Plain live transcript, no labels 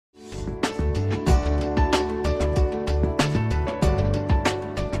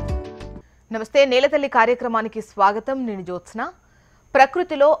నమస్తే నేలతల్లి కార్యక్రమానికి స్వాగతం. నేను జ్యోత్స్న.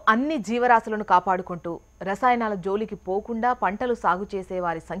 ప్రకృతిలో అన్ని జీవరాశులను కాపాడుకుంటూ రసాయనాల జోలికి పోకుండా పంటలు సాగు చేసే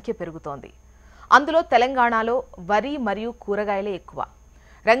వారి సంఖ్య పెరుగుతోంది. అందులో తెలంగాణలో వరి మరియు కూరగాయలే ఎక్కువ.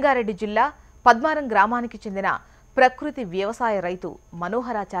 రంగారెడ్డి జిల్లా పద్మారం గ్రామానికి చెందిన ప్రకృతి వ్యవసాయ రైతు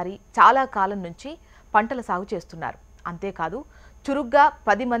మనోహరాచారి చాలా కాలం నుంచి పంటల సాగు చేస్తున్నారు. అంతేకాదు చురుగ్గా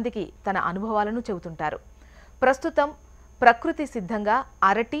 10 మందికి తన అనుభవాలను చెబుతుంటారు. ప్రస్తుతం ప్రకృతి సిద్ధంగా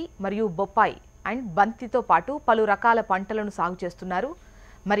అరటి మరియు బొప్పాయి అండ్ బంతితో పాటు పలు రకాల పంటలను సాగు చేస్తున్నారు.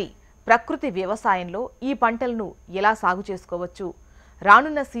 మరి ప్రకృతి వ్యవసాయంలో ఈ పంటలను ఎలా సాగు చేసుకోవచ్చు,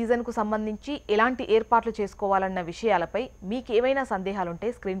 రానున్న సీజన్కు సంబంధించి ఎలాంటి ఏర్పాట్లు చేసుకోవాలన్న విషయాలపై మీకు ఏమైనా సందేహాలుంటే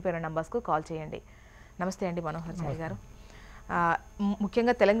స్క్రీన్ పైన నంబర్స్కు కాల్ చేయండి. నమస్తే అండి మనోహరాచారి గారు.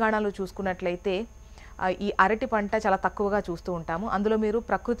 ముఖ్యంగా తెలంగాణలో చూసుకున్నట్లయితే ఈ అరటి పంట చాలా తక్కువగా చూస్తూ ఉంటాము. అందులో మీరు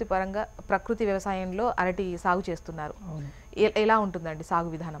ప్రకృతి వ్యవసాయంలో అరటి సాగు చేస్తున్నారు. ఎలా ఉంటుందండి సాగు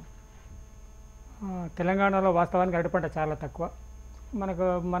విధానం? తెలంగాణలో వాస్తవానికి అరటి పంట చాలా తక్కువ.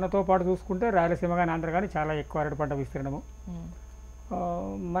 మనతో పాటు చూసుకుంటే రాయలసీమ కానీ ఆంధ్ర కానీ చాలా ఎక్కువ అరటి పంట విస్తీర్ణము.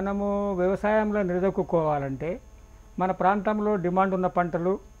 మనము వ్యవసాయంలో నిలదొక్కుకోవాలంటే మన ప్రాంతంలో డిమాండ్ ఉన్న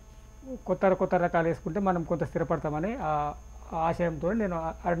పంటలు కొత్త రకాలు వేసుకుంటే మనం కొంత స్థిరపడతామని ఆశయంతో నేను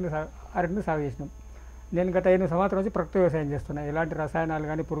అరటిని సాగు చేసినాం. నేను గత 8 సంవత్సరాల నుంచి ప్రకృతి వ్యవసాయం చేస్తున్నాను. ఎలాంటి రసాయనాలు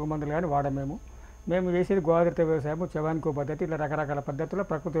కానీ పురుగు మందులు కానీ వాడము. మేము చేసేది గోదావరి వ్యవసాయము, చవానికో పద్ధతి, ఇలా రకరకాల పద్ధతుల్లో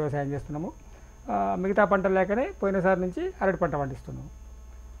ప్రకృతి వ్యవసాయం చేస్తున్నాము. మిగతా పంటలు లేకనే పోయినసారి నుంచి అరటి పంట పండిస్తున్నాము.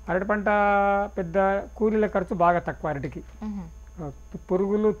 అరటి పంట పెద్ద కూలీల ఖర్చు బాగా తక్కువ అరటికి.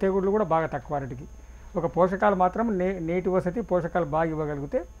 పురుగులు తెగుళ్ళు కూడా బాగా తక్కువ అరటికి. ఒక పోషకాలు మాత్రం నీటి వసతి పోషకాలు బాగా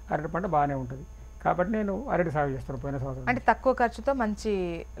ఇవ్వగలిగితే అరటి పంట బాగానే ఉంటుంది. కాబట్టి నేను అరటి సాగు చేస్తాను పోయిన సంవత్సరం. అంటే తక్కువ ఖర్చుతో మంచి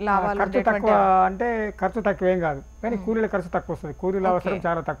లాభాలు. ఖర్చు తక్కువ అంటే ఖర్చు తక్కువ ఏం కాదు, కానీ కూలీల ఖర్చు తక్కువ వస్తుంది. కూలీల అవసరం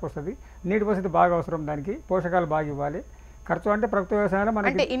చాలా తక్కువ వస్తుంది. నీటి వసతి బాగా అవసరం, దానికి పోషకాలు బాగా ఇవ్వాలి. ఖర్చు అంటే ప్రకృతి వ్యవసాయంలో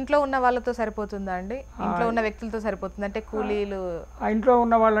మనకి ఇంట్లో ఉన్న వాళ్ళతో సరిపోతుందా అండి? ఇంట్లో ఉన్న వ్యక్తులతో సరిపోతుంది అంటే కూలీలు? ఇంట్లో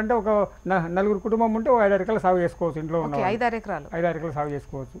ఉన్న వాళ్ళంటే ఒక 4 కుటుంబం ఉంటే 5 ఎకరాలు సాగు చేసుకోవచ్చు. ఇంట్లో ఉన్న 5-6 ఎకరాలు సాగు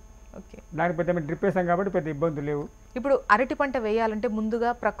చేసుకోవచ్చు. దానికి పెద్ద డ్రిప్ వేసాం కాబట్టి పెద్ద ఇబ్బందులు లేవు. ఇప్పుడు అరటి పంట వేయాలంటే ముందుగా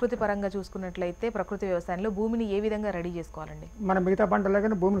ప్రకృతి పరంగా చూసుకున్నట్లయితే ప్రకృతి వ్యవసాయంలో భూమిని ఏ విధంగా రెడీ చేసుకోవాలండి? మనం మిగతా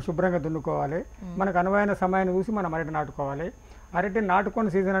పంటలకన్నా భూమిని శుభ్రంగా దున్నుకోవాలి. మనకు అనువైన సమయాన్ని చూసి మనం అరటి నాటుకోవాలి. అరటి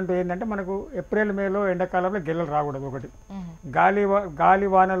నాటుకున్న సీజన్ అంటూ ఏంటంటే మనకు ఏప్రిల్ మేలో ఎండాకాలంలో గిల్లలు రాకూడదు. ఒకటి గాలి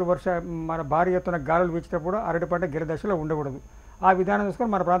వానలు మన భారీ ఎత్తున గాలులు వీచినప్పుడు అరటి పంట గిల దశలో ఉండకూడదు. ఆ విధానం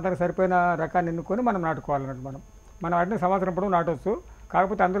చూసుకొని మన ప్రాంతానికి సరిపోయిన రకాన్ని ఎన్నుకొని మనం నాటుకోవాలన్నట్టు. మనం అరటిని సంవత్సరం పొడవు నాటవచ్చు.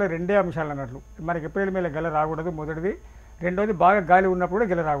 కాకపోతే అందులో 2 అంశాలు అన్నట్లు. మనకి ఏప్రిల్ మేలో గెల రాకూడదు మొదటిది. రెండోది బాగా గాలి ఉన్నప్పుడు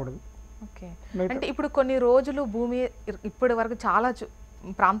గెల రాకూడదు. ఓకే. అంటే ఇప్పుడు కొన్ని రోజులు భూమి ఇప్పటి వరకు చాలా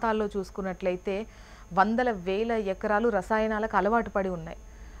ప్రాంతాల్లో చూసుకున్నట్లయితే వందల వేల ఎకరాలు రసాయనాలకు అలవాటు పడి ఉన్నాయి.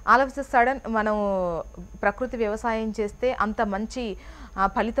 ఆల్ ఆఫ్ ద సడన్ మనం ప్రకృతి వ్యవసాయం చేస్తే అంత మంచి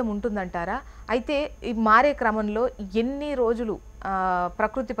ఫలితం ఉంటుందంటారా? అయితే ఈ మారే క్రమంలో ఎన్ని రోజులు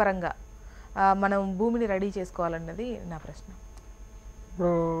ప్రకృతి పరంగా మనం భూమిని రెడీ చేసుకోవాలన్నది నా ప్రశ్న.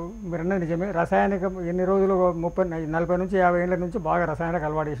 ఇప్పుడు మీరు అన్నది నిజమే. రసాయనికం ఎన్ని రోజులు 40 నుంచి 50 ఏళ్ళ నుంచి బాగా రసాయనిక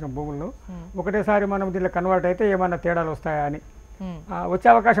అలవాటు చేసిన భూములను ఒకటేసారి మనం దీనిలో కన్వర్ట్ అయితే ఏమన్నా తేడాలు వస్తాయా అని వచ్చే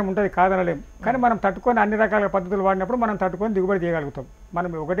అవకాశం ఉంటుంది, కాదనలేం. కానీ మనం తట్టుకొని అన్ని రకాల పద్ధతులు వాడినప్పుడు మనం తట్టుకొని దిగుబడి చేయగలుగుతాం.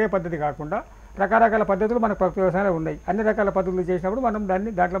 మనం ఒకటే పద్ధతి కాకుండా రకరకాల పద్ధతులు మన ప్రకృతి వ్యవసాయంలో ఉన్నాయి. అన్ని రకాల పద్ధతులు చేసినప్పుడు మనం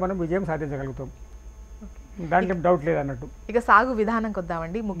దాంట్లో మనం విజయం సాధించగలుగుతాం. దాంట్లో డౌట్ లేదన్నట్టు. ఇక సాగు విధానంకి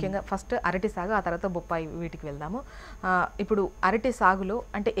వద్దామండి. ముఖ్యంగా ఫస్ట్ అరటి సాగు, ఆ తర్వాత బొప్పాయి, వీటికి వెళ్దాము. ఇప్పుడు అరటి సాగులో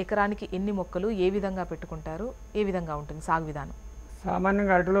అంటే ఎకరానికి ఎన్ని మొక్కలు ఏ విధంగా పెట్టుకుంటారు, ఏ విధంగా ఉంటుంది సాగు విధానం?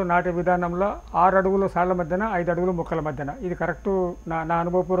 సామాన్యంగా అరటిలో నాటే విధానంలో 6 అడుగుల సాళ్ల మధ్యన 5 అడుగుల మొక్కల మధ్యన, ఇది కరెక్ట్ నా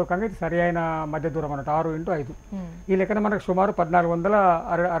అనుభవపూర్వకంగా ఇది సరి అయిన మధ్య దూరం అన్నట్టు. 6 × 5 ఈ లెక్కన మనకు సుమారు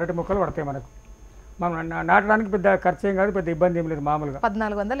 1400 అరటి మొక్కలు పడతాయి. మనకు మనం నాటడానికి పెద్ద ఖర్చు ఏం కాదు, పెద్ద ఇబ్బంది ఏం లేదు. మామూలుగా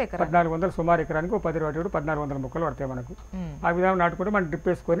 1400 సుమారు ఎకరానికి 1400 మొక్కలు పడతాయి మనకు. ఆ విధానం నాటుకుంటే మనం డ్రిప్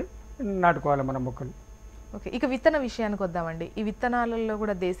వేసుకొని నాటుకోవాలి మనం మొక్కలు. ఓకే. ఇక విత్తన విషయానికి వద్దామండి. ఈ విత్తనాలలో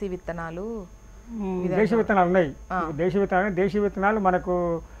కూడా దేశీ విత్తనాలు ఉన్నాయి. దేశీ విత్తనాలు మనకు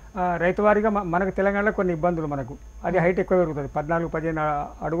రైతు వారిగా మనకు తెలంగాణలో కొన్ని ఇబ్బందులు. మనకు అది హైట్ ఎక్కువ పెరుగుతుంది, 14-15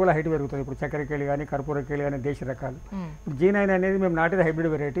 అడుగుల హైట్ పెరుగుతుంది. ఇప్పుడు చక్కెరకేళి కానీ కర్పూరకేళి కానీ దేశీ రకాలు. ఇప్పుడు G9 అనేది మేము నాటేది హైబ్రిడ్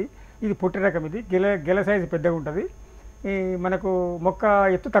వెరైటీ. ఇది పుట్టి రకం. ఇది గెల సైజు పెద్దగా ఉంటుంది. ఈ మనకు మొక్క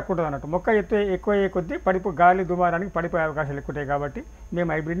ఎత్తు తక్కువ ఉంటుంది అన్నట్టు. మొక్క ఎత్తు ఎక్కువ అయ్యే కొద్దీ గాలి దుమారానికి పడిపోయే అవకాశాలు ఎక్కువ ఉంటాయి. కాబట్టి మేము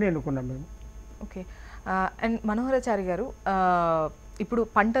హైబ్రిడ్ని ఎన్నుకున్నాం మేము. ఓకే. అండ్ మనోహరాచారి గారు, ఇప్పుడు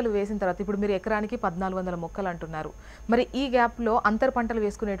పంటలు వేసిన తర్వాత ఇప్పుడు మీరు ఎకరానికి 1400 మొక్కలు అంటున్నారు. మరి ఈ గ్యాప్లో అంతర్ పంటలు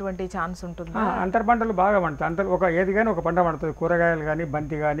వేసుకునేటువంటి ఛాన్స్ ఉంటుంది? అంతర్ పంటలు బాగా పండుతాయి. ఏది కానీ ఒక పంట పండుతుంది. కూరగాయలు కానీ,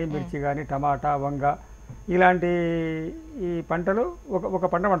 బంతి కానీ, మిర్చి కానీ, టమాటా, వంగ, ఇలాంటి ఈ పంటలు ఒక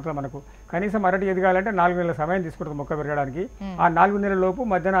పంట పండుతుంది మనకు. కనీసం అరటి ఎదగాలంటే 4 నెలల సమయం తీసుకుంటుంది మొక్క పెరగడానికి. ఆ 4 నెలల లోపు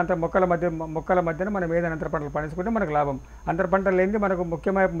మధ్యన మొక్కల మధ్యన మనం ఏదైనా అంతర పంటలు పండించుకుంటే మనకు లాభం. అంతర పంటలు లేనిది మనకు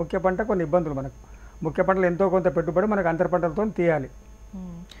ముఖ్య పంట కొన్ని ఇబ్బందులు. మనకు ముఖ్య పంటలు ఎంతో కొంత పెట్టుబడి మనకు అంతర పంటలతో తీయాలి.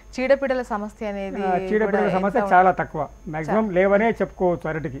 చీడపీడల సమస్య అనేది చీడపీడల సమస్య చాలా తక్కువ, మాక్సిమం లేవనే చెప్పుకోవచ్చు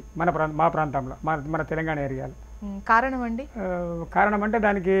అరటికి మా ప్రాంతంలో, మన తెలంగాణ ఏరియాలో. కారణం అండి? కారణం అంటే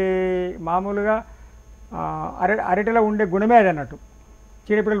దానికి మామూలుగా అరటిలో ఉండే గుణమే అది అన్నట్టు.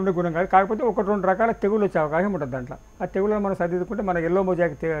 చీడపీడలు ఉండే గుణం కాదు, కాకపోతే 1-2 రకాల తెగులు వచ్చే అవకాశం ఉంటుంది దాంట్లో. ఆ తెగులను మనం సర్దిద్దుకుంటే మన ఎల్లో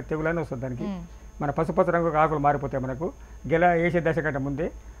మొజాయిక్ తెగులు అని వస్తుంది దానికి. మన పసుపచ్చ రంగు ఆకులు మారిపోతాయి మనకు గెల వేసే దశ కంటే ముందే.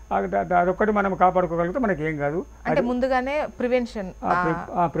 అదొక్కటి మనం కాపాడుకోగలిగితే మనకి ఏం కాదు. అంటే ముందుగానే ప్రివెన్షన్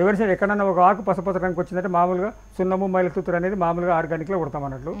ఎక్కడన్నా ఒక ఆకు పసుపచ్చ రంగు వచ్చిందంటే మామూలుగా సున్నము మైలతూతురు అనేది మామూలుగా ఆర్గానిక్లో కొడతాం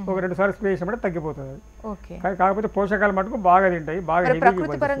అన్నట్లు. 1-2 సార్లు స్ప్రే చేసినప్పుడు తగ్గిపోతుంది. కాకపోతే పోషకాలు మటుకు బాగా తింటాయి. బాగా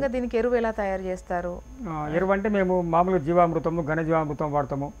ప్రకృతి పరంగా దీనికి ఎరువు ఎలా తయారు చేస్తారు? ఎరువు అంటే మేము మామూలుగా జీవామృతము, ఘనజీవామృతం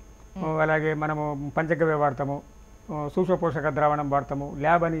వాడతాము. అలాగే మనము పంచగవ్య వాడతాము, సూక్ష్మ పోషక ద్రావణం వాడతాము,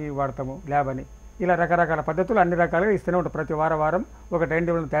 ల్యాబ్ అని ఇలా రకరకాల పద్ధతులు అన్ని రకాలుగా ఇస్తూనే ఉంటాం. ప్రతి వారం ఒక టైం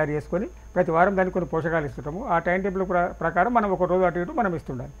టేబుల్ని తయారు చేసుకొని ప్రతి వారం దానికి కొన్ని పోషకాలు ఇస్తుంటాము. ఆ టైం టేబుల్ ప్రకారం మనం ఒక రోజు అటు ఇటు మనం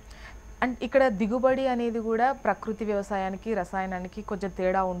ఇస్తుండాలి. అండ్ ఇక్కడ దిగుబడి అనేది కూడా ప్రకృతి వ్యవసాయానికి రసాయనానికి కొంచెం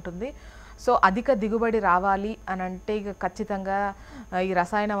తేడా ఉంటుంది. సో అధిక దిగుబడి రావాలి అని అంటే ఇక ఖచ్చితంగా ఈ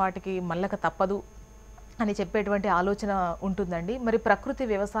రసాయన వాటికి మళ్ళక తప్పదు అని చెప్పేటువంటి ఆలోచన ఉంటుందండి. మరి ప్రకృతి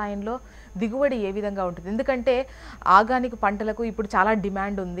వ్యవసాయంలో దిగుబడి ఏ విధంగా ఉంటుంది? ఎందుకంటే ఆర్గానిక్ పంటలకు ఇప్పుడు చాలా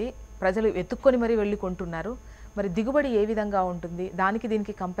డిమాండ్ ఉంది, ప్రజలు ఎత్తుక్కొని మరీ వెళ్ళి కొంటున్నారు. మరి దిగుబడి ఏ విధంగా ఉంటుంది? దానికి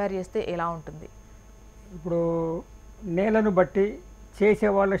దీనికి కంపేర్ చేస్తే ఎలా ఉంటుంది? ఇప్పుడు నేలను బట్టి చేసే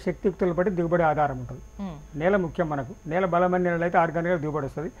వాళ్ళ శక్తియుక్తులు బట్టి దిగుబడి ఆధారం ఉంటుంది. నేల ముఖ్యం మనకు. నేల బలమైన నేల అయితే ఆర్గానిక్గా దిగుబడి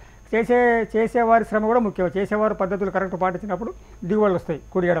వస్తుంది. చేసేవారి శ్రమ కూడా ముఖ్యం. చేసేవారి పద్ధతులు కరెక్ట్ పాటించినప్పుడు దిగుబడులు వస్తాయి.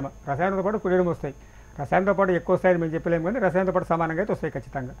 కుడియడమ రసాయనంతో పాటు కుడియడమ వస్తాయి. రసాయనంతో పాటు ఎక్కువ వస్తాయని మేము చెప్పలేము, కానీ రసాయనంతో పాటు సమానంగా అయితే వస్తాయి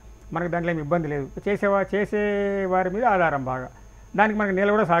ఖచ్చితంగా. మనకు దాంట్లో ఏమి ఇబ్బంది లేదు. చేసేవారి మీద ఆధారం బాగా. దానికి మనకు నేల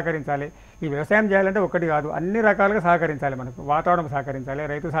కూడా సహకరించాలి. ఈ వ్యవసాయం చేయాలంటే ఒకటి కాదు, అన్ని రకాలుగా సహకరించాలి. మనకు వాతావరణం సహకరించాలి,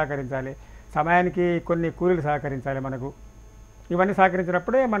 రైతు సహకరించాలి, సమయానికి కొన్ని కూలీలు సహకరించాలి. మనకు ఇవన్నీ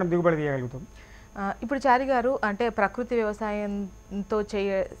సహకరించినప్పుడే మనం దిగుబడి తీయగలుగుతాం. ఇప్పుడు చారి గారు, అంటే ప్రకృతి వ్యవసాయంతో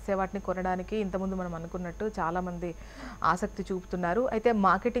చేసే వాటిని కొనడానికి ఇంతకుముందు మనం అనుకున్నట్టు చాలామంది ఆసక్తి చూపుతున్నారు. అయితే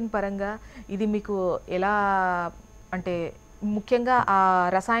మార్కెటింగ్ పరంగా ఇది మీకు ఎలా, అంటే ముఖ్యంగా ఆ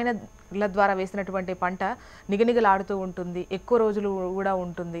రసాయనాల ద్వారా వేసినటువంటి పంట నిగనిగలాడుతూ ఉంటుంది, ఎక్కువ రోజులు కూడా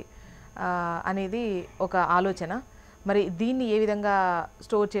ఉంటుంది అనేది ఒక ఆలోచన. మరి దీన్ని ఏ విధంగా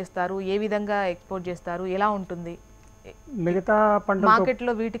స్టోర్ చేస్తారు, ఏ విధంగా ఎక్స్పోర్ట్ చేస్తారు, ఎలా ఉంటుంది? మిగతా పంట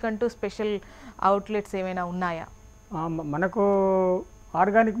మార్కెట్లో వీటికంటూ స్పెషల్ అవుట్లెట్స్ ఏమైనా ఉన్నాయా? మనకు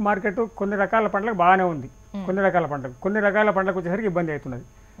ఆర్గానిక్ మార్కెట్ కొన్ని రకాల పంటలకు బాగానే ఉంది. కొన్ని రకాల పంటలకు వచ్చేసరికి ఇబ్బంది అవుతున్నది.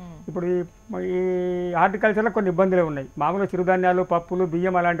 ఇప్పుడు ఈ హార్టికల్చర్లో కొన్ని ఇబ్బందులే ఉన్నాయి. మామూలుగా చిరుధాన్యాలు, పప్పులు,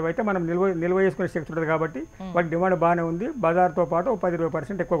 బియ్యం అలాంటివి అయితే మనం నిల్వ చేసుకునే శక్తి ఉంటుంది కాబట్టి వాటి డిమాండ్ బాగానే ఉంది. బజార్తో పాటు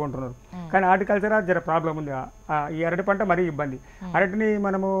 10-20% ఎక్కువ కొంటున్నారు. కానీ హార్టికల్చర్ జర ప్రాబ్లం ఉంది. ఈ అరటి పంట మరీ ఇబ్బంది. అరటిని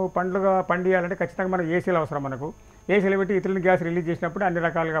మనము పండ్లుగా పండియాలంటే ఖచ్చితంగా మనం ఏసీలు అవసరం. మనకు ఏసీలు పెట్టి ఇతరులని గ్యాస్ రిలీజ్ చేసినప్పుడు అన్ని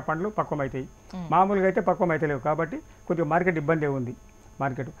రకాలుగా పండ్లు పక్వం అవుతాయి. మామూలుగా అయితే పక్వం అయితే లేవు కాబట్టి కొద్దిగా మార్కెట్ ఇబ్బంది ఉంది.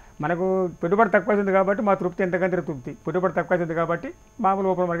 మనకు పెట్టుబడి తక్కువ అవుతుంది కాబట్టి మా తృప్తి ఎంతకంటే తృప్తి. పెట్టుబడి తక్కువ అవుతుంది కాబట్టి మామూలు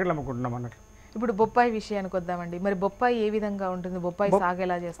ఓపెన్ మార్కెట్లో అమ్ముకుంటున్నాం అన్నట్లు. ఇప్పుడు బొప్పాయి విషయానికి వద్దామండి. మరి బొప్పాయి ఏ విధంగా ఉంటుంది? బొప్పాయి సాగు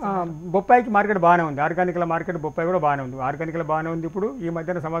ఎలా చేస్తారు? బొప్పాయికి మార్కెట్ బాగానే ఉంది. ఆర్గానిక్ల మార్కెట్ బొప్పాయి కూడా బాగానే ఉంది. ఆర్గానిక్ల బాగానే ఉంది. ఇప్పుడు ఈ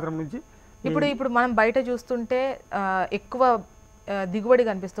మధ్యన సంవత్సరం నుంచి ఇప్పుడు మనం బయట చూస్తుంటే ఎక్కువ దిగుబడి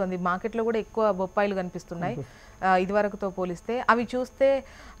కనిపిస్తుంది. మార్కెట్లో కూడా ఎక్కువ బొప్పాయిలు కనిపిస్తున్నాయి ఇదివరకుతో పోలిస్తే. అవి చూస్తే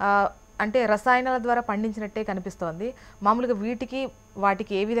అంటే రసాయనాల ద్వారా పండించినట్టే కనిపిస్తోంది. మామూలుగా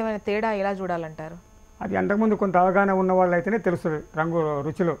వాటికి ఏ విధమైన తేడా ఎలా చూడాలంటారు? అది అంతకుముందు కొంత అవగాహన ఉన్న వాళ్ళు అయితేనే తెలుస్తుంది రంగు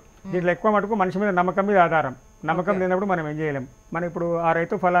రుచిలో. దీంట్లో ఎక్కువ మటుకు మనిషి మీద నమ్మకం మీద ఆధారం. నమ్మకం లేనప్పుడు మనం ఏం చేయలేం. మనం ఇప్పుడు ఆ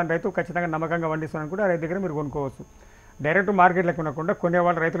రైతు ఫలాన్ని రైతు ఖచ్చితంగా నమ్మకంగా పండిస్తున్నాను కూడా ఆ రైతు దగ్గర మీరు కొనుక్కోవచ్చు. డైరెక్ట్ మార్కెట్లోకి కొనకుండా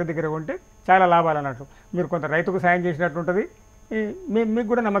కొనేవాళ్ళు రైతుల దగ్గర కొంటే చాలా లాభాలు అన్నట్టు. మీరు కొంత రైతుకు సాయం చేసినట్టు ఉంటుంది, మీకు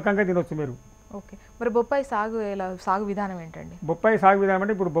కూడా నమ్మకంగా తినొచ్చు మీరు. ఓకే, మరి బొప్పాయి సాగు విధానం ఏంటండి? బొప్పాయి సాగు విధానం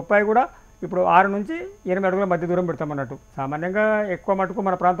అంటే ఇప్పుడు 6 నుంచి 8 అడుగుల మధ్య దూరం పెడతామన్నట్టు. సామాన్యంగా ఎక్కువ మటుకు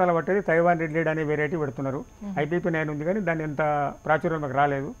మన ప్రాంతాల్లో పట్టేది తైవాన్ రెడ్ లీడ్ అనే వెరైటీ పెడుతున్నారు. IPP 9 ఉంది, కానీ దాన్ని ఎంత ప్రాచుర్యం మాకు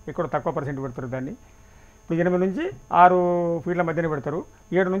రాలేదు. ఇక్కడ తక్కువ % పెడతారు దాన్ని. ఇప్పుడు 8 నుంచి 6 ఫీట్ల మధ్యన పెడతారు.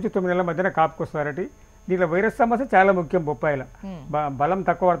 7 నుంచి 9 నెలల మధ్యన కాపుకొస్తారటి. దీంట్లో వైరస్ సమస్య చాలా ముఖ్యం. బొప్పాయిల బలం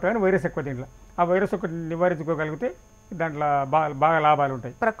తక్కువ పడుతుంది కానీ వైరస్ ఎక్కువ. దీంట్లో ఆ వైరస్ ఒకటి నివారించుకోగలిగితే దాంట్లో బాగా లాభాలు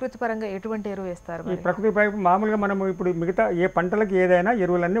ఉంటాయి. ప్రకృతి పరంగా ఎటువంటి ఎరువు వేస్తారు? ఈ ప్రకృతి పైపు మామూలుగా మనం ఇప్పుడు మిగతా ఏ పంటలకు ఏదైనా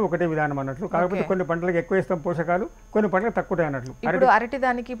ఎరువులన్నీ ఒకటే విధానం అన్నట్లు. కాకపోతే కొన్ని పంటలకు ఎక్కువ ఇస్తాం పోషకాలు, కొన్ని పంటలకు తక్కువ అన్నట్లు. ఇప్పుడు అరటి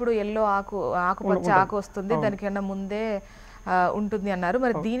దానికి ఇప్పుడు ఎల్లో ఆకుపచ్చ ఆకు వస్తుంది, దానికన్నా ముందే ఉంటుంది అన్నారు.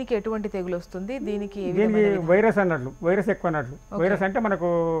 మరి దీనికి ఎటువంటి తెగులు వస్తుంది, దీనికి వైరస్ అన్నట్లు, వైరస్ ఎక్కువ అన్నట్లు. వైరస్ అంటే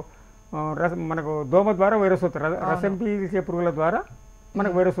మనకు దోమ ద్వారా వైరస్ వస్తుంది, రసం పీల్చే పురుగుల ద్వారా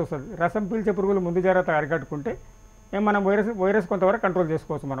మనకు వైరస్ వస్తుంది. రసం పీల్చే పురుగులు ముందు జాగ్రత్తగా అరికట్టుకుంటే మనం వైరస్ కొంతవరకు కంట్రోల్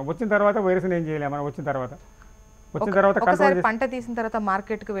చేసుకోవచ్చు. మనం వచ్చిన తర్వాత వైరస్ని ఏం చేయలేము. మనం వచ్చిన తర్వాత ఒకసారి పంట తీసిన తర్వాత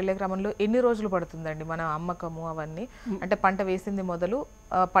మార్కెట్కి వెళ్ళే క్రమంలో ఎన్ని రోజులు పడుతుందండి మన అమ్మకము అవన్నీ? అంటే పంట వేసింది మొదలు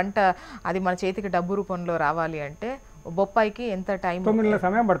పంట అది మన చేతికి డబ్బు రూపంలో రావాలి అంటే బొప్పాయికి ఎంత టైం? 9 నెలల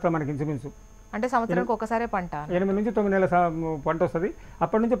సమయం పడుతుంది మనకి ఇంచుమించు. అంటే సంవత్సరానికి ఒకసారే పంట 8 నుంచి 9 నెలల పంట వస్తుంది.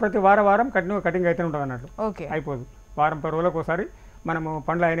 అప్పటి నుంచి ప్రతి వారం కటింగ్ అయితే ఉంటుంది అన్నట్లు. ఓకే, అయిపోదు. వారం 10 రోజులకు ఒకసారి మనము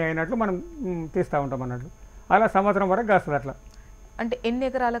పండ్లు అయినట్లు మనం తీస్తూ ఉంటాం అన్నట్లు. అలా సంవత్సరం వరకు కాస్తుంది అట్లా. అంటే ఎన్ని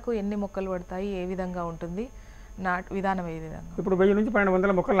ఎకరాలకు ఎన్ని మొక్కలు పడతాయి, ఏ విధంగా ఉంటుంది విధానం? ఏ విధంగా? ఇప్పుడు 1000 నుంచి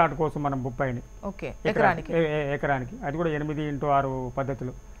 1200 మొక్కలు నాటుకోవచ్చు మనం బొప్పాయిని. ఓకే, ఎకరానికి. అది కూడా 8x6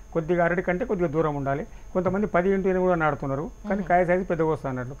 పద్ధతులు. కొద్దిగా అరటి కంటే కొద్దిగా దూరం ఉండాలి. కొంతమంది 10x8 కూడా నాటుతున్నారు, కానీ కాయ సైజు పెద్దగా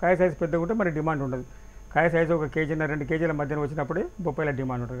వస్తుంది అన్నట్లు. కాయ సైజు పెద్దగా ఉంటే మరి డిమాండ్ ఉండదు. కాయ సైజు 1 కేజీన 2 కేజీల మధ్యన వచ్చినప్పుడే బొప్పాయిల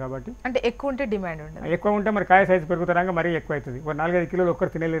డిమాండ్ ఉంటుంది. కాబట్టి అంటే ఎక్కువ ఉంటే డిమాండ్ ఉండదు, ఎక్కువ ఉంటే మరి కాయ సైజు పెరుగుతారంగా మరీ ఎక్కువ అవుతుంది. 4-5 కిలోలు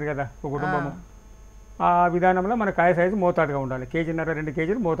ఒక్కరు తినలేరు కదా ఒక కుటుంబము. ఆ విధానంలో మన కాయ సైజు మోతాదుగా ఉండాలి. 1.5-2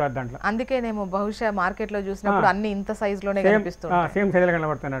 కేజీలు మోతాదు దాంట్లో. అందుకేనేమో బహుశా మార్కెట్లో చూసినప్పుడు అన్ని ఇంత సైజులోనే కనిపిస్తుంది, సేమ్ సైజులో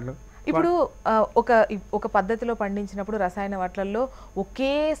కనబడుతున్నట్లు. ఇప్పుడు ఒక పద్ధతిలో పండించినప్పుడు రసాయన వాటిల్లో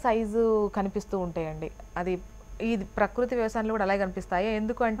ఒకే సైజు కనిపిస్తూ ఉంటాయండి. అది ఇది ప్రకృతి వ్యవసాయంలో కూడా అలాగే కనిపిస్తాయి.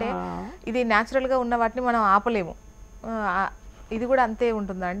 ఎందుకంటే ఇది న్యాచురల్గా ఉన్న వాటిని మనం ఆపలేము. ఇది కూడా అంతే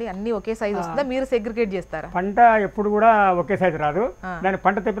ఉంటుందా అండి? అన్ని ఒకే సైజు వస్తుందా, మీరు సెగ్రిగేట్ చేస్తారా? పంట ఎప్పుడు కూడా ఒకే సైజు రాదు. దాని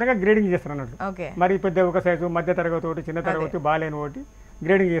పంట తెప్పినాక గ్రేడింగ్ చేస్తారు అన్నట్టు. మరి పెద్ద ఒక సైజు, మధ్య తరగతి ఒకటి, చిన్న తరగతి, బాలేని ఒకటి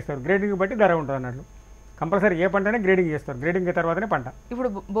గ్రేడింగ్ చేస్తారు. గ్రేడింగ్ బట్టి ధర ఉంటుంది అన్నట్లు. కంపల్సరీ ఏ పంటనే గ్రేడింగ్ చేస్తారు. గ్రేడింగ్ తర్వాతనే పంట. ఇప్పుడు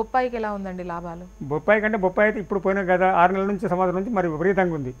బొప్పాయికి ఎలా ఉందండి లాభాలు? బొప్పాయి కంటే బొప్పాయి అయితే ఇప్పుడు పోయిన కదా 6 నెలల నుంచి సంవత్సరం నుంచి మరి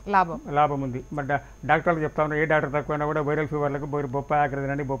విపరీతంగా ఉంది, లాభం ఉంది. బట్ డాక్టర్లు చెప్తా ఉన్నారు, ఏ డాక్టర్ తక్కువైనా కూడా వైరల్ ఫీవర్లకు బొప్పాయి ఆకలి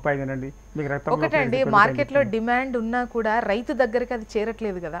తినండి, బొప్పాయి తినండి, మీకు రక్తం. ఒకటండి, మార్కెట్లో డిమాండ్ ఉన్నా కూడా రైతు దగ్గరికి అది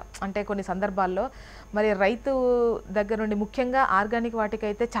చేరట్లేదు కదా. అంటే కొన్ని సందర్భాల్లో మరి రైతు దగ్గర నుండి ముఖ్యంగా ఆర్గానిక్ వాటికి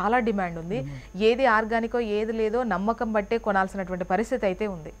అయితే చాలా డిమాండ్ ఉంది. ఏది ఆర్గానికో ఏది లేదో నమ్మకం బట్టే కొనాల్సినటువంటి పరిస్థితి అయితే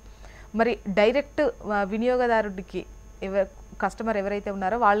ఉంది. మరి డైరెక్ట్ వినియోగదారుడికి కస్టమర్ ఎవరైతే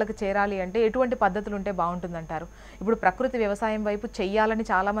ఉన్నారో వాళ్ళకి చేరాలి అంటే ఎటువంటి పద్ధతులు ఉంటే బాగుంటుందంటారు? ఇప్పుడు ప్రకృతి వ్యవసాయం వైపు చెయ్యాలని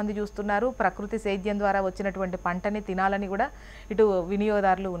చాలామంది చూస్తున్నారు. ప్రకృతి సేద్యం ద్వారా వచ్చినటువంటి పంటని తినాలని కూడా ఇటు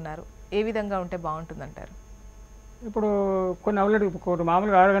వినియోగదారులు ఉన్నారు. ఏ విధంగా ఉంటే బాగుంటుందంటారు? ఇప్పుడు కొన్ని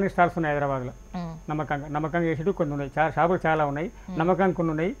మామూలుగా ఆర్గానిక్ స్టాల్స్ ఉన్నాయి హైదరాబాద్లో. నమ్మకంగా చేసేవి కొన్ని ఉన్నాయి, షాపులు చాలా ఉన్నాయి, నమ్మకంగా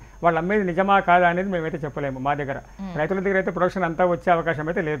కొన్ని ఉన్నాయి. వాళ్ళు అమ్మేది నిజమా కాదా అనేది మేమైతే చెప్పలేము. మా దగ్గర రైతుల దగ్గర అయితే ప్రొడక్షన్ అంతా వచ్చే అవకాశం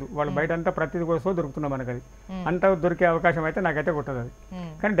అయితే లేదు. వాళ్ళు బయట అంతా ప్రతిదీ కోసం దొరుకుతున్నాం మనకు. అది అంతా దొరికే అవకాశం అయితే నాకైతే కొట్టదు అది.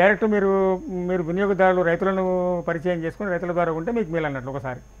 కానీ డైరెక్ట్ మీరు వినియోగదారులు రైతులను పరిచయం చేసుకుని రైతుల ద్వారా ఉంటే మీకు మేలు అన్నట్లు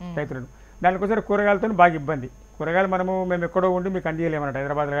ఒకసారి రైతులను. దానికోసం కూరగాయలతో బాగా ఇబ్బంది. కూరగాయలు మేము ఎక్కడో ఉండి మీకు అందియలేము అన్నట్టు.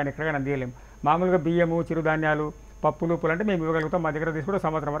 హైదరాబాద్లో కానీ ఎక్కడ కానీ అందియలేము. మామూలుగా బియ్యము, చిరుధాన్యాలు, పప్పులు, ఉప్పులు అంటే మేము ఇవ్వగలుగుతాం. మా దగ్గర తీసుకుంటే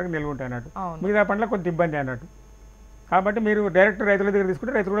సంవత్సరం వరకు నిల్వ ఉంటాయి అన్నట్టు. మిగతా పంటలో కొంత ఇబ్బంది అన్నట్టు. కాబట్టి మీరు డైరెక్ట్ రైతుల దగ్గర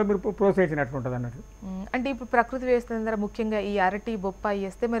తీసుకుంటే రైతులు కూడా మీరు ప్రోత్సహించినట్లు ఉంటుంది అన్నట్టు. అంటే ఇప్పుడు ప్రకృతి వ్యవసాయం ద్వారా ముఖ్యంగా ఈ అరటి, బొప్పాయి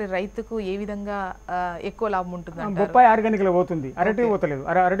వేస్తే మరి రైతుకు ఏ విధంగా ఎక్కువ లాభం ఉంటుంది? బొప్పాయి ఆర్గానిక్లో పోతుంది, అరటి పోతలేదు.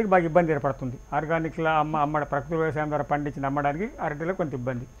 అరటికి బాగా ఇబ్బంది ఏర్పడుతుంది. ఆర్గానిక్లో ప్రకృతి వ్యవసాయం ద్వారా పండించి అమ్మడానికి అరటిలో కొంత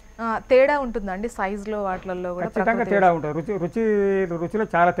ఇబ్బంది. తేడా ఉంటుందండి సైజులో వాటిల్లో కూడా? ఖచ్చితంగా తేడా ఉంటుంది. రుచిలో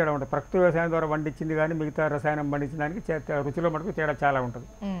చాలా తేడా ఉంటుంది. ప్రకృతి వ్యవసాయం ద్వారా పండించింది కానీ మిగతా రసాయనం పండించిన దానికి రుచిలో మటుకు తేడా చాలా ఉంటుంది.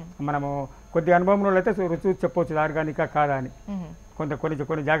 మనము కొద్ది అనుభవంలో అయితే రుచి చెప్పవచ్చు ఆర్గానికా కాదా అని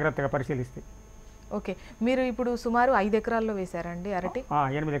కొన్ని జాగ్రత్తగా పరిశీలిస్తే. ఓకే, మీరు ఇప్పుడు సుమారు 5 ఎకరాల్లో వేశారండి అరటి?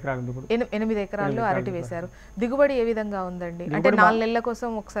 8 ఎకరాలు ఉంది. ఇప్పుడు 8 ఎకరాల్లో అరటి వేశారు. దిగుబడి ఏ విధంగా ఉందండి? అంటే 4 నెలల కోసం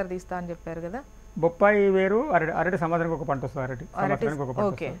ఒకసారి తీస్తా అని చెప్పారు కదా. బొప్పాయి వేరు, అరటి సంవత్సరానికి ఒక పంట వస్తుంది. సంవత్సరానికి ఒక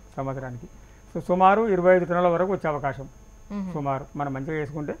పంట సంవత్సరానికి. సో సుమారు 25 టన్నుల వరకు వచ్చే అవకాశం. సుమారు మనం మంచిగా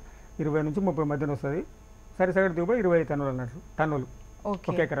వేసుకుంటే 20 నుంచి 30 మధ్యన వస్తుంది. సరిసగటు దిగుబడి 25 టన్నులు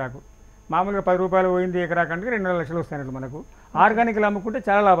ఒక ఎకరాకు. మామూలుగా 10 రూపాయలు పోయింది ఎకరా కంటే 2 లక్షలు వస్తాయి మనకు. ఆర్గానిక్లు అమ్ముకుంటే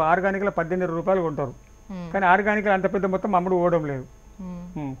చాలా లాభం. ఆర్గానిక్లో 18 రూపాయలు కొంటారు, కానీ ఆర్గానిక్లు అంత పెద్ద మొత్తం అమ్ముడు పోవడం లేదు.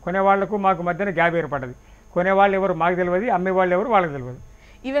 కొనేవాళ్లకు మాకు మధ్యన గ్యాప్ ఏర్పడ్డది. కొనేవాళ్ళు ఎవరు మాకు తెలియదు, అమ్మేవాళ్ళు ఎవరు వాళ్ళకి తెలియదు.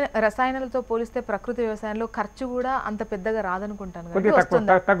 ఈవెన్ రసాయనాలతో పోలిస్తే ప్రకృతి వ్యవసాయంలో ఖర్చు కూడా అంత పెద్దగా రాదనుకుంటాను.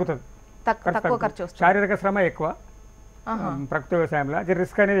 తగ్గుతుంది, తక్కువ ఖర్చు వస్తుంది. శారీరక శ్రమ ఎక్కువ ప్రకృతి వ్యవసాయంలో, అది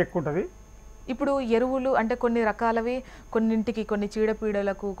రిస్క్ అనేది ఎక్కువ ఉంటుంది. ఇప్పుడు ఎరువులు అంటే కొన్ని రకాలవి కొన్నింటికి, కొన్ని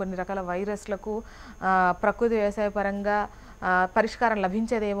చీడపీడలకు, కొన్ని రకాల వైరస్లకు ప్రకృతి వ్యవసాయ పరంగా పరిష్కారం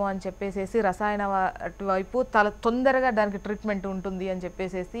లభించేదేమో అని చెప్పేసి రసాయన వైపు తొందరగా దానికి ట్రీట్మెంట్ ఉంటుంది అని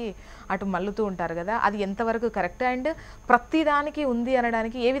చెప్పేసి అటు మల్లుతూ ఉంటారు కదా. అది ఎంతవరకు కరెక్ట్? అండ్ ప్రతిదానికి ఉంది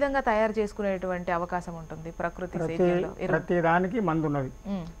అనడానికి ఏ విధంగా తయారు చేసుకునేటువంటి అవకాశం ఉంటుంది ప్రకృతి సేద్యంలో? ప్రతి దానికి మందు ఉన్నది.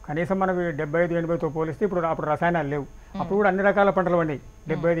 కనీసం మనకు 75-80తో పోలిస్తే ఇప్పుడు రసాయనాలు లేవు. అప్పుడు కూడా అన్ని రకాల పంటలు పండి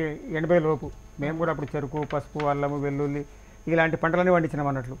 70-80 లోపు మేము కూడా అప్పుడు చెరుకు, పసుపు, అల్లము, వెల్లుల్లి ఇలాంటి పంటలన్నీ పండించినాం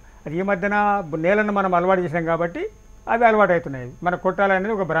అన్నట్లు. అది ఈ మధ్యన నేలను మనం అలవాటు చేసినాం కాబట్టి అవి అలవాటు అవుతున్నాయి. మన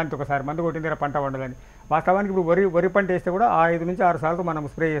కొట్టాలనేది ఒక భ్రాంతి, ఒకసారి మందు కొట్టిన దగ్గర పంట వండాలని. వాస్తవానికి ఇప్పుడు వరి పంట వేస్తే కూడా 5 నుంచి 6 సార్లు మనం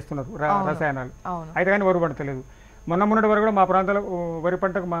స్ప్రే చేస్తున్నారు రసాయనాలు, అయితే కానీ వరి పంటలేదు. మొన్నటి వరకు కూడా మా ప్రాంతంలో వరి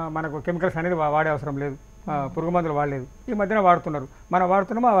పంటకు మనకు కెమికల్స్ అనేది వాడే అవసరం లేదు, పురుగు మందులు వాడలేదు. ఈ మధ్యన వాడుతున్నారు, మనం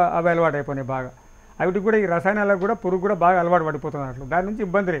వాడుతున్నాము, అవి అలవాటు అయిపోయినాయి బాగా. వాటికి కూడా ఈ రసాయనాలకు కూడా పురుగు కూడా బాగా అలవాటు పడిపోతున్నట్లు. దాని నుంచి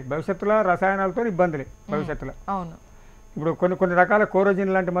ఇబ్బందులే భవిష్యత్తులో, రసాయనాలతో ఇబ్బందులే భవిష్యత్తులో. ఇప్పుడు కొన్ని రకాల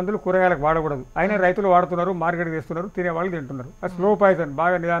కోరోజిన్ లాంటి మందులు కూరగాయలకు వాడకూడదు, అయినా రైతులు వాడుతున్నారు, మార్కెట్కి తెస్తున్నారు, తినేవాళ్ళు తింటున్నారు. అది స్లో పాయిజన్,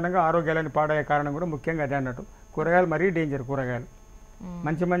 బాగా నిదానంగా ఆరోగ్యాలని పాడయ్యే కారణం కూడా ముఖ్యంగా అదే అన్నట్టు. కూరగాయలు మరీ డేంజర్. కూరగాయలు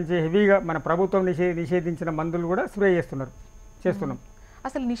మంచి హెవీగా మన ప్రభుత్వం నిషేధించిన మందులు కూడా స్ప్రే చేస్తున్నాం.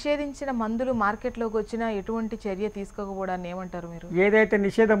 అసలు నిషేధించిన మందులు మార్కెట్లోకి వచ్చినా ఎటువంటి చర్య తీసుకోకపోవడాన్ని ఏమంటారు మీరు? ఏదైతే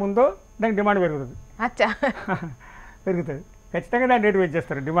నిషేధం ఉందో దానికి డిమాండ్ పెరుగుతుంది. పెరుగుతుంది ఖచ్చితంగా, దాన్ని రేటు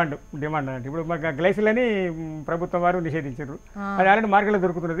పెంచేస్తారు. డిమాండ్ అంటే ఇప్పుడు మాకు గ్లైసిల్ అని ప్రభుత్వం వారు నిషేధించారు, అది ఆల్రెడీ మార్కెట్లో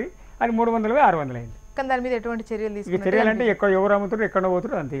దొరుకుతున్నది. అది 300 600 అయింది. కానీ దాని మీద ఎటువంటి చర్యలు తీసుకుంటారు? చర్యలు అంటే ఎవరు అమ్ముతారు, ఎక్కడ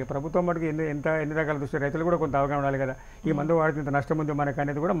పోతారు అంతే. ప్రభుత్వం మటుకు ఎన్ని రకాల దృష్టి, రైతులు కూడా కొంత అవగాహన ఉండాలి కదా. ఈ మందు వాడితే ఇంత నష్టం ఉంది మనకు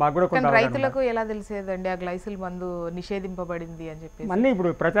అనేది కూడా మాకు కూడా కొంత. రైతులకు ఎలా తెలిసేదండి ఆ గ్లైసిల్ మందు నిషేధింపబడింది అని చెప్పి? అన్నీ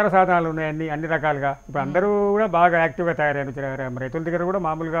ఇప్పుడు ప్రచార సాధనాలు ఉన్నాయి అన్ని రకాలుగా. ఇప్పుడు అందరూ కూడా బాగా యాక్టివ్గా తయారయ్యారు. రైతుల దగ్గర కూడా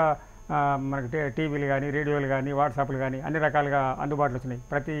మామూలుగా మనకి టీవీలు కానీ, రేడియోలు కానీ, వాట్సాప్లు కానీ అన్ని రకాలుగా అందుబాటులో వచ్చినాయి.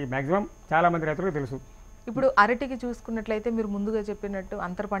 మ్యాక్సిమం చాలామంది రైతులకు తెలుసు. ఇప్పుడు అరటికి చూసుకున్నట్లయితే మీరు ముందుగా చెప్పినట్టు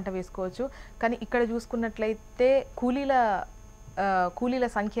అంతర పంట వేసుకోవచ్చు, కానీ ఇక్కడ చూసుకున్నట్లయితే కూలీల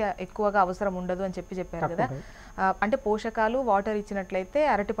సంఖ్య ఎక్కువగా అవసరం ఉండదు అని చెప్పారు కదా. అంటే పోషకాలు, వాటర్ ఇచ్చినట్లయితే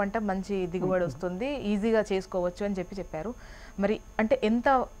అరటి పంట మంచి దిగుబడి వస్తుంది, ఈజీగా చేసుకోవచ్చు అని చెప్పారు. మరి అంటే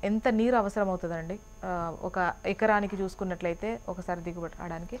ఎంత నీరు అవసరం అవుతుందండి ఒక ఎకరానికి చూసుకున్నట్లయితే ఒకసారి దిగుబడి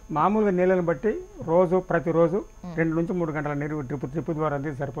రావడానికి? మామూలుగా నీళ్ళని బట్టి ప్రతిరోజు 2 నుంచి 3 గంటల నీరు డ్రిప్ ద్వారా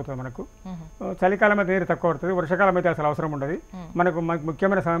అందించి సరిపోతుంది మనకు. చలికాలం అయితే నీరు తక్కువ పడుతుంది, వర్షాకాలం అయితే అసలు అవసరం ఉండదు. మనకు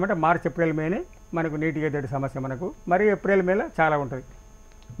ముఖ్యమైన సమయం అంటే మార్చి, ఏప్రిల్, మేనే మనకు నీటి ఎద్దడి సమస్య మనకు. మరి ఏప్రిల్, మేలో చాలా ఉంటుంది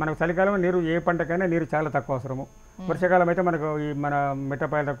మనకు. చలికాలం నీరు ఏ పంటకైనా నీరు చాలా తక్కువ అవసరము. వర్షాకాలం అయితే మనకు ఈ మన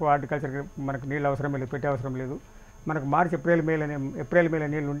మిట్టపాయలకు, హార్టికల్చర్కి మనకు నీళ్ళు అవసరం లేదు, పెట్టే అవసరం లేదు. మనకు మార్చి, ఏప్రిల్, మేలో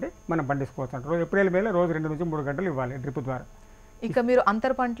నీళ్ళు ఉంటే మనం పండించుకోవచ్చు అంటారు. ఏప్రిల్, మేలో రోజు 2 నుంచి 3 గంటలు ఇవ్వాలి డ్రిప్ ద్వారా. ఇక మీరు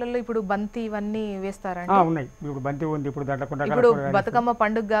అంతర పంటల్లో ఇప్పుడు బంతి ఇవన్నీ వేస్తారా? ఉన్నాయి, ఇప్పుడు బంతి ఉంది. ఇప్పుడు దాంట్లో ఇప్పుడు బతుకమ్మ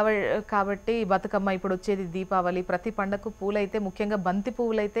పండుగ కాబట్టి బతుకమ్మ ఇప్పుడు వచ్చేది దీపావళి, ప్రతి పండుగకు పూలైతే ముఖ్యంగా బంతి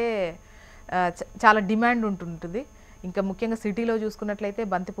పువ్వులైతే చాలా డిమాండ్ ఉంటుంటుంది. ఇంకా ముఖ్యంగా సిటీలో చూసుకున్నట్లయితే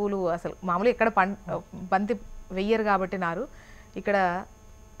బంతి పూలు అసలు మామూలుగా ఇక్కడ బంతి వెయ్యరు కాబట్టి ఇక్కడ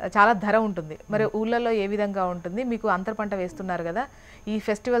చాలా ధర ఉంటుంది. మరి ఊళ్ళల్లో ఏ విధంగా ఉంటుంది? మీకు అంతర పంట వేస్తున్నారు కదా, ఈ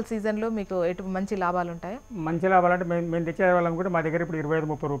ఫెస్టివల్ సీజన్లో మీకు మంచి లాభాలు ఉంటాయా? మంచి లాభాలు అంటే మేము తెచ్చే వాళ్ళం కూడా మా దగ్గర ఇప్పుడు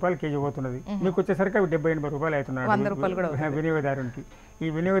 25-30 రూపాయలు కేజీ పోతున్నది. మీకు వచ్చేసరికి 70-80 రూపాయలు అవుతున్నాయి 100 రూపాయలు కూడా వినియోగదారునికి. ఈ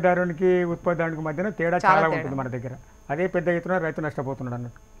వినియోగదారునికి ఉత్పత్తిదారునికి మధ్యన తేడా చాలా ఉంటుంది మన దగ్గర. అదే పెద్ద ఎత్తున రైతు నష్టపోతున్నాడు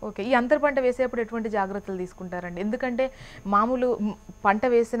అన్నట్టు. ఓకే, ఈ అంతర పంట వేసేప్పుడు ఎటువంటి జాగ్రత్తలు తీసుకుంటారండి? ఎందుకంటే మామూలు పంట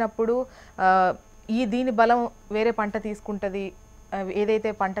వేసినప్పుడు దీని బలం వేరే పంట తీసుకుంటుంది, ఏదైతే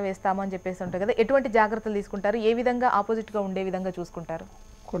పంట వేస్తామో అని చెప్పేసి ఉంటుంది కదా, ఎటువంటి జాగ్రత్తలు తీసుకుంటారు? ఏ విధంగా ఆపోజిట్గా ఉండే విధంగా చూసుకుంటారు?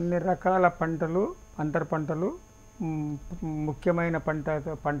 కొన్ని రకాల పంటలు, అంతర పంటలు ముఖ్యమైన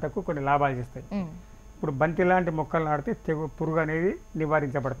పంటకు కొన్ని లాభాలు చేస్తాయి. ఇప్పుడు బంతి లాంటి మొక్కలు నాటితే పురుగు అనేది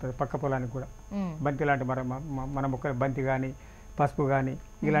నివారించబడుతుంది. పక్క పొలానికి కూడా బంతి లాంటి మన మొక్కలు, బంతి కానీ, పసుపు కానీ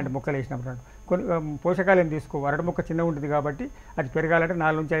ఇలాంటి మొక్కలు వేసినప్పుడు కొన్ని పోషకాలు ఏం తీసుకో. అరటి మొక్క చిన్నగా ఉంటుంది కాబట్టి అది పెరగాలంటే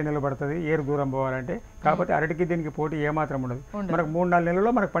 4 నుంచి 5 నెలలు పడుతుంది, ఏరు దూరం పోవాలంటే. కాకపోతే అరటికి దీనికి పోటీ ఏమాత్రం ఉండదు. మనకు 3-4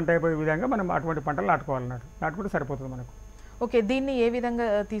 నెలల్లో మనకు పంట అయిపోయే విధంగా మనం అటువంటి పంటలు నాటుకోవాలన్నట్టు. నాటుకుంటే సరిపోతుంది మనకు. ఓకే, దీన్ని ఏ విధంగా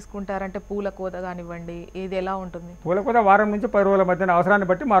తీసుకుంటారంటే పూల కోత కానివ్వండి, ఇది ఎలా ఉంటుంది? పూల కోత వారం నుంచి 10 రోజుల మధ్యన అవసరాన్ని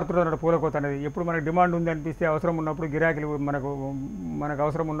బట్టి మారుతుంది పూల కోత అనేది. ఎప్పుడు మనకు డిమాండ్ ఉంది అనిపిస్తే, అవసరం ఉన్నప్పుడు, గిరాకీలు మనకు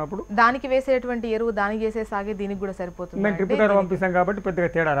అవసరం ఉన్నప్పుడు దానికి వేసేటువంటి ఎరువు దానికి వేసే సాగే దీనికి కూడా సరిపోతుంది. మేము డ్రిప్ ద్వారా పంపిస్తాం కాబట్టి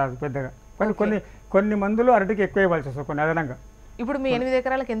పెద్దగా తేడా రాదు. పెద్దగా కొన్ని మందులు అరటికి ఎక్కువ ఇవ్వాల్సి వస్తుంది, కొన్ని అదనంగా. ఇప్పుడు మీ 8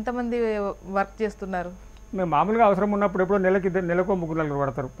 ఎకరాలకు ఎంతమంది వర్క్ చేస్తున్నారు? మేము మామూలుగా అవసరం ఉన్నప్పుడు ఎప్పుడో నెలకు 3-4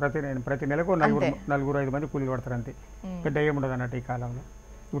 పడతారు. ప్రతి నెలకు 4-5 మంది కూలీలు పడతారు అంతే. పెద్ద ఏముండదు అన్నట్టు ఈ కాలంలో.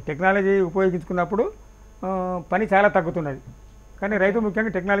 ఇప్పుడు టెక్నాలజీ ఉపయోగించుకున్నప్పుడు పని చాలా తగ్గుతున్నది. కానీ రైతు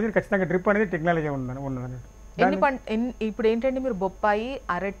ముఖ్యంగా టెక్నాలజీ ఖచ్చితంగా డ్రిప్ అనేది టెక్నాలజీ ఉన్నదన్నట్టు. ఇప్పుడు ఏంటంటే మీరు బొప్పాయి,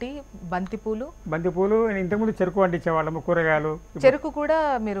 అరటి, బంతిపూలు ఇంతకుముందు చెరుకు పండించేవాళ్ళము, కూరగాయలు. చెరుకు కూడా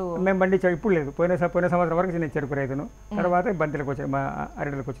మేము పండించాం, ఇప్పుడు లేదు. పోయిన సంవత్సరం వరకు నేను చెరుకు రైతును. తర్వాత బంతిలకు వచ్చాను,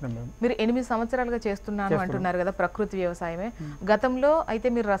 అరటిలకు వచ్చినాం. మీరు 8 సంవత్సరాలుగా చేస్తున్నాను అంటున్నారు కదా, ప్రకృతి వ్యవసాయమే. గతంలో అయితే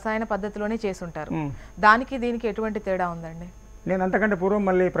మీరు రసాయన పద్ధతిలోనే చేస్తుంటారు, దానికి దీనికి ఎటువంటి తేడా ఉందండి? నేను అంతకంటే పూర్వం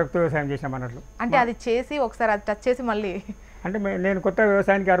మళ్ళీ ప్రకృతి వ్యవసాయం చేసినాం అన్నట్లు. అంటే అది చేసి ఒకసారి అది టచ్ చేసి మళ్ళీ అంటే నేను కొత్త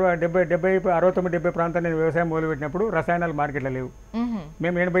వ్యవసాయానికి 69-70 ప్రాంతాలు నేను వ్యవసాయం మొదలుపెట్టినప్పుడు రసాయనాలు మార్కెట్లో లేవు.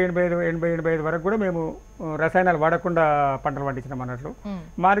 మేము 80-85 వరకు కూడా మేము రసాయనాలు వాడకుండా పంటలు పండించినాం అన్నట్లు.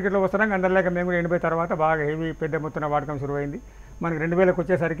 మార్కెట్లో వస్తున్నాం అందరిలాగా మేము కూడా 80 తర్వాత బాగా హెవీ పెద్ద మొత్తం వాడకం శురువైంది. మనకు 2000కి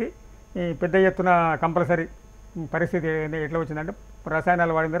వచ్చేసరికి పెద్ద ఎత్తున కంపల్సరీ పరిస్థితి ఎట్లా వచ్చిందంటే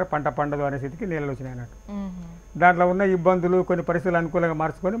రసాయనాలు వాడిన ద్వారా పంట పండదు అనే స్థితికి నీళ్ళు వచ్చినాయి అన్నట్టు. దాంట్లో ఉన్న ఇబ్బందులు కొన్ని పరిస్థితులు అనుకూలంగా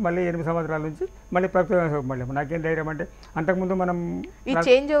మార్చుకొని మళ్ళీ 8 సంవత్సరాల నుంచి మళ్ళీ ప్రకృతి వ్యవసాయం మళ్ళీ నాకేం ధైర్యం అంటే అంతకుముందు మనం ఈ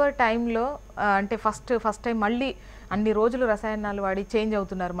చేంజ్ ఓవర్ టైంలో అంటే ఫస్ట్ టైం మళ్ళీ అన్ని రోజులు రసాయనాలు వాడి చేంజ్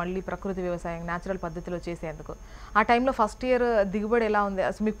అవుతున్నారు మళ్ళీ ప్రకృతి వ్యవసాయం న్యాచురల్ పద్ధతిలో చేసేందుకు. ఆ టైంలో ఫస్ట్ ఇయర్ దిగుబడి ఎలా ఉంది?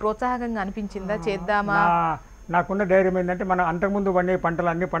 అసలు మీకు ప్రోత్సాహకంగా అనిపించిందా? చేద్దామా? నాకున్న ధైర్యం ఏంటంటే మనం అంతకుముందు వండే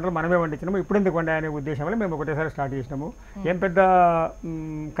అన్ని పంటలు మనమే పండించినాము, ఇప్పుడు ఎందుకు వండే అనే ఉద్దేశం వల్ల మేము ఒకటేసారి స్టార్ట్ చేసినాము. ఏం పెద్ద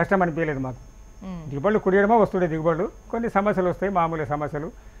కష్టం అనిపించలేదు మాకు. దిగుబడులు కుడియడమో వస్తుండే దిగుబడులు, కొన్ని సమస్యలు వస్తాయి, మామూలు సమస్యలు.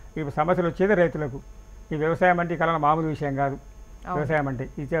 ఈ సమస్యలు వచ్చేది రైతులకు. ఈ వ్యవసాయం అంటే ఈ కాలంలో మామూలు విషయం కాదు. వ్యవసాయం అంటే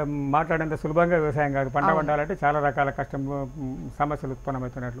ఇది మాట్లాడేంత సులభంగా వ్యవసాయం కాదు. పంట పండాలంటే చాలా రకాల కష్టం సమస్యలు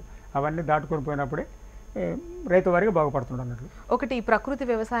ఉత్పన్నమవుతున్నట్లు అవన్నీ దాటుకొని పోయినప్పుడే రైతు వారికి బాగుపడుతుంది అన్నట్లు. ఒకటి ఈ ప్రకృతి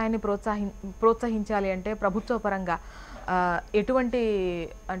వ్యవసాయాన్ని ప్రోత్సహించాలి అంటే ప్రభుత్వ పరంగా ఎటువంటి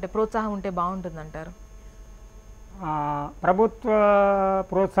అంటే ప్రోత్సాహం ఉంటే బాగుంటుందంటారు? ప్రభుత్వ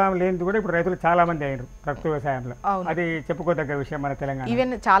ప్రోత్సాహం లేనిది కూడా ఇప్పుడు రైతులు చాలా మంది అయినారు ప్రకృతి వ్యవసాయంలో. అది చెప్పుకోదగ్గ విషయం మన తెలంగాణ.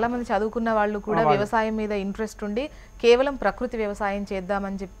 ఈవెన్ చాలా మంది చదువుకున్న వాళ్ళు కూడా వ్యవసాయం మీద ఇంట్రెస్ట్ ఉండి కేవలం ప్రకృతి వ్యవసాయం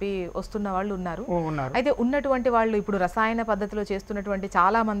చేద్దామని చెప్పి వస్తున్న వాళ్ళు ఉన్నారు. అయితే ఉన్నటువంటి వాళ్ళు ఇప్పుడు రసాయన పద్ధతిలో చేస్తున్నటువంటి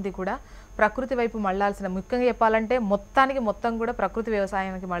చాలా మంది కూడా ప్రకృతి వైపు మళ్లాల్సిన, ముఖ్యంగా చెప్పాలంటే మొత్తం కూడా ప్రకృతి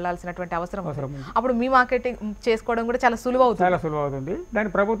వ్యవసాయానికి మళ్లాల్సినటువంటి అవసరం. అప్పుడు మీ మార్కెటింగ్ చేసుకోవడం కూడా చాలా సులువు అవుతుంది.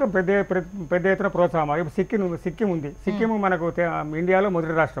 దాని ప్రభుత్వం పెద్ద ఎత్తున ప్రోత్సాహం. ఇప్పుడు సిక్కిం ఉంది. సిక్కిం మనకు ఇండియాలో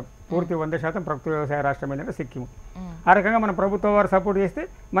మొదటి రాష్ట్రం, పూర్తి 100% ప్రకృతి వ్యవసాయ రాష్ట్రం ఏంటంటే సిక్కిం. ఆ రకంగా మన ప్రభుత్వం వారు సపోర్ట్ చేస్తే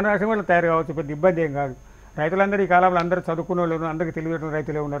మన రాష్ట్రం కూడా తయారు కావచ్చు, పెద్ద ఇబ్బంది ఏం కాదు. రైతులందరూ ఈ కాలంలో అందరూ చదువుకున్న వాళ్ళు, అందరికీ తెలియని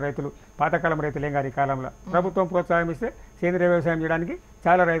రైతులే ఉన్నారు. రైతులు పాతకాలం రైతులేం కాదు. ఈ కాలంలో ప్రభుత్వం ప్రోత్సాహం ఇస్తే సేంద్రీయ వ్యవసాయం చేయడానికి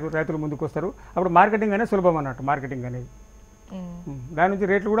చాలా రైతులు ముందుకు వస్తారు. అప్పుడు మార్కెటింగ్ అనేది సులభం అన్నట్టు. మార్కెటింగ్ అనేది దాని నుంచి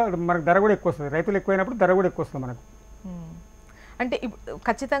రేట్లు కూడా మనకు ధర కూడా ఎక్కువ వస్తుంది. రైతులు ఎక్కువైనప్పుడు ధర కూడా ఎక్కువ వస్తుంది మనకు. అంటే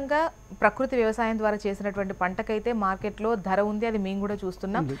ఖచ్చితంగా ప్రకృతి వ్యవసాయం ద్వారా చేసినటువంటి పంటకైతే మార్కెట్లో ధర ఉంది, అది మేము కూడా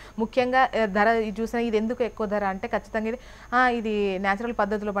చూస్తున్నాం. ముఖ్యంగా ధర చూసినా ఇది ఎందుకు ఎక్కువ ధర అంటే ఖచ్చితంగా ఇది న్యాచురల్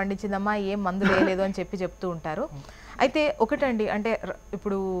పద్ధతిలో పండించిందమ్మా, ఏం మందులు వేయలేదు అని చెప్తూ ఉంటారు. అయితే ఒకటండి, అంటే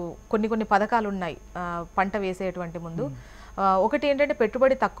ఇప్పుడు కొన్ని పథకాలు ఉన్నాయి పంట వేసేటువంటి ముందు. ఒకటి ఏంటంటే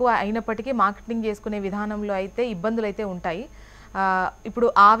పెట్టుబడి తక్కువ అయినప్పటికీ మార్కెటింగ్ చేసుకునే విధానంలో అయితే ఇబ్బందులు అయితే ఉంటాయి. ఇప్పుడు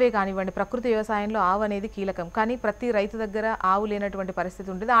ఆవే కానివ్వండి, ప్రకృతి వ్యవసాయంలో ఆవు అనేది కీలకం. కానీ ప్రతి రైతు దగ్గర ఆవు లేనటువంటి పరిస్థితి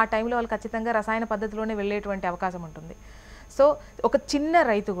ఉంటుంది. ఆ టైంలో వాళ్ళు ఖచ్చితంగా రసాయన పద్ధతిలోనే వెళ్ళేటువంటి అవకాశం ఉంటుంది. సో ఒక చిన్న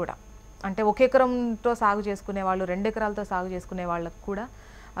రైతు కూడా, అంటే 1 ఎకరంతో సాగు చేసుకునే వాళ్ళు, 2 ఎకరాలతో సాగు చేసుకునే వాళ్ళకు కూడా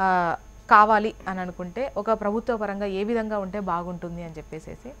కావాలి అని అనుకుంటే ఒక ప్రభుత్వ పరంగా ఏ విధంగా ఉంటే బాగుంటుంది అని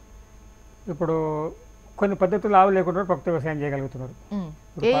చెప్పేసి ఇప్పుడు కొన్ని పద్ధతులు ఆవు లేకుండా ప్రకృతి వ్యవసాయం చేయగలుగుతున్నారు.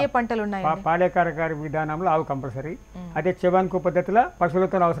 ఏ పంటలు ఉన్నాయి? పాలేకారకారి విధానంలో ఆవు కంపల్సరీ. అదే చెవాన్కు పద్ధతిలో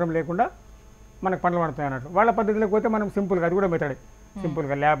పశువులతో అవసరం లేకుండా మనకు పంటలు పడుతాయి అన్నట్టు. వాళ్ళ పద్ధతిలోకి పోతే మనం సింపుల్గా, అది కూడా మెథడే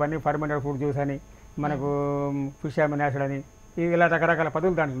సింపుల్గా ల్యాబ్ అని, ఫర్మెంటెడ్ ఫుడ్ జ్యూస్ అని, మనకు ఫిష్ అమినో యాసిడ్ అని, ఇలా రకరకాల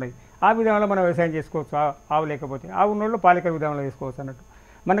పద్ధతులు దాంట్లో ఉన్నాయి. ఆ విధానంలో మనం వ్యవసాయం చేసుకోవచ్చు. ఆవు లేకపోతే ఆవు ఉన్నోళ్ళు పాలేకర విధానంలో చేసుకోవచ్చు అన్నట్టు.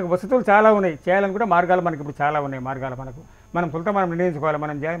 మనకు వసతులు చాలా ఉన్నాయి, చేయాలనుకుంటే మార్గాలు మనకి ఇప్పుడు చాలా ఉన్నాయి. మార్గాలు మనం మనం నిర్ణయించుకోవాలి,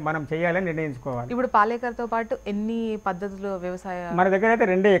 మనం చేయాలని నిర్ణయించుకోవాలి. ఇప్పుడు పాలేకరతో పాటు ఎన్ని పద్ధతులు వ్యవసాయ మన దగ్గర అయితే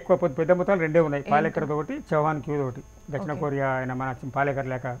 2 ఎక్కువ, పెద్ద మొత్తాలు 2 ఉన్నాయి. పాలేకరతో ఒకటి, చౌహాన్ క్యూది ఒకటి. దక్షిణ కొరియా అయినా మన పాలేకర్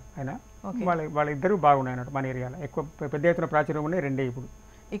లేక అయినా వాళ్ళ ఇద్దరు బాగున్నాయి అన్నట్టు. మన ఏరియాలో ఎక్కువ పెద్ద ఎత్తున ప్రాచుర్యం ఉన్నాయి 2 ఇప్పుడు.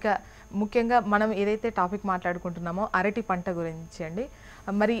 ఇక ముఖ్యంగా మనం ఏదైతే టాపిక్ మాట్లాడుకుంటున్నామో అరటి పంట గురించి అండి.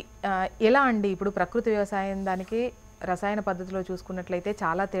 మరి ఎలా అండి ఇప్పుడు ప్రకృతి వ్యవసాయం దానికి రసాయన పద్ధతిలో చూసుకున్నట్లయితే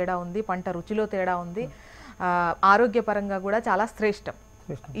చాలా తేడా ఉంది, పంట రుచిలో తేడా ఉంది, ఆరోగ్యపరంగా కూడా చాలా శ్రేష్టం.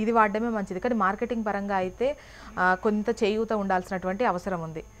 ఇది వాడడమే మంచిది. కానీ మార్కెటింగ్ పరంగా అయితే కొంత చేయూత ఉండాల్సినటువంటి అవసరం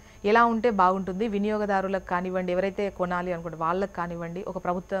ఉంది. ఎలా ఉంటే బాగుంటుంది వినియోగదారులకు కానివ్వండి, ఎవరైతే కొనాలి అనుకుంటే వాళ్ళకి కానివ్వండి, ఒక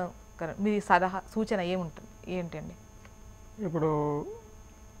ప్రభుత్వం మీ సలహా సూచన ఏంటండి? ఇప్పుడు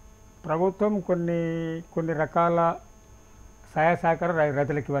ప్రభుత్వం కొన్ని రకాల సహాయ సహకారం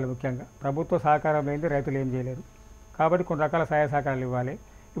రైతులకు ఇవ్వాలి. ముఖ్యంగా ప్రభుత్వ సహకారం లేనిది రైతులు ఏం చేయలేరు. కాబట్టి కొన్ని రకాల సహాయ సహకారాలు ఇవ్వాలి.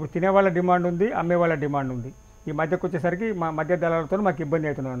 ఇప్పుడు తినేవాళ్ళ డిమాండ్ ఉంది, అమ్మేవాళ్ళ డిమాండ్ ఉంది. ఈ మధ్యకు వచ్చేసరికి మా మధ్య దళాలతో మాకు ఇబ్బంది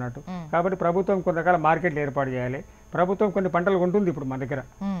అవుతుంది అన్నట్టు. కాబట్టి ప్రభుత్వం కొన్ని రకాల మార్కెట్లు ఏర్పాటు చేయాలి. ప్రభుత్వం కొన్ని పంటలు ఉంటుంది ఇప్పుడు మన దగ్గర,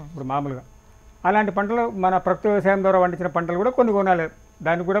 ఇప్పుడు మామూలుగా అలాంటి పంటలు మన ప్రకృతి వ్యవసాయం ద్వారా పండించిన పంటలు కూడా కొన్ని కొనాలి.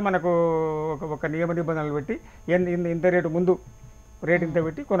 దానికి కూడా మనకు ఒక నియమ నిబంధనలు పెట్టి ఇంత రేటు ముందు రేటు ఇంత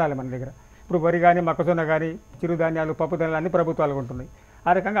పెట్టి కొనాలి మన దగ్గర. ఇప్పుడు వరి కానీ, మొక్కజొన్న కానీ, చిరుధాన్యాలు, పప్పు ధాన్యాలు అన్ని ప్రభుత్వాలు కొంటున్నాయి.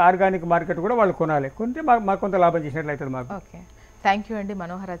 ఆ రకంగా ఆర్గానిక్ మార్కెట్ కూడా వాళ్ళు కొనాలి. కొంటే మాకు కొంత లాభం చేసినట్లయితుంది మాకు. ఓకే, థ్యాంక్ యూ అండి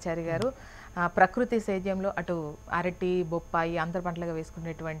మనోహరాచారి గారు. ప్రకృతి సేద్యంలో అటు అరటి, బొప్పాయి అంతర పంటలుగా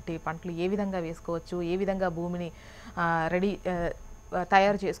వేసుకునేటువంటి పంటలు ఏ విధంగా వేసుకోవచ్చు, ఏ విధంగా భూమిని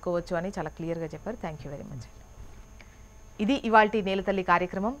తయారు చేసుకోవచ్చు అని చాలా క్లియర్గా చెప్పారు. Thank you very much. ఇది ఇవాల్టి నేలతల్లి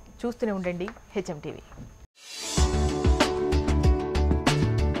కార్యక్రమం. చూస్తూనే ఉండండి HMTV.